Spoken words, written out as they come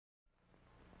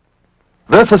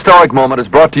This historic moment is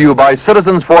brought to you by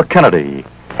Citizens for Kennedy.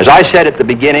 As I said at the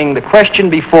beginning, the question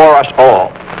before us all,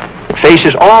 that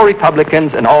faces all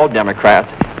Republicans and all Democrats,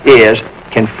 is,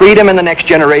 can freedom in the next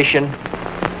generation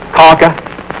conquer,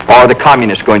 or are the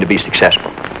communists going to be successful?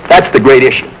 That's the great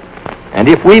issue. And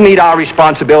if we meet our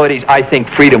responsibilities, I think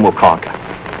freedom will conquer.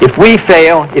 If we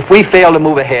fail to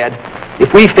move ahead,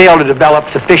 if we fail to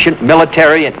develop sufficient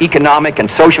military and economic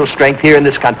and social strength here in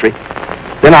this country,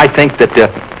 then I think that the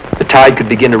tide could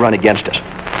begin to run against us.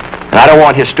 And I don't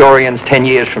want historians 10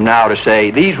 years from now to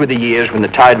say, these were the years when the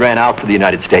tide ran out for the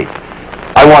United States.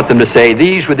 I want them to say,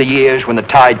 these were the years when the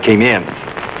tide came in.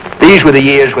 These were the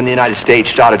years when the United States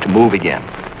started to move again.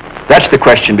 That's the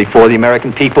question before the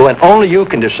American people, and only you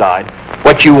can decide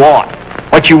what you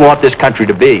want this country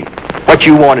to be, what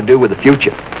you want to do with the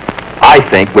future. I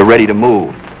think we're ready to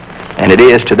move, and it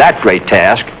is to that great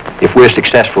task, if we're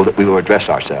successful, that we will address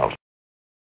ourselves.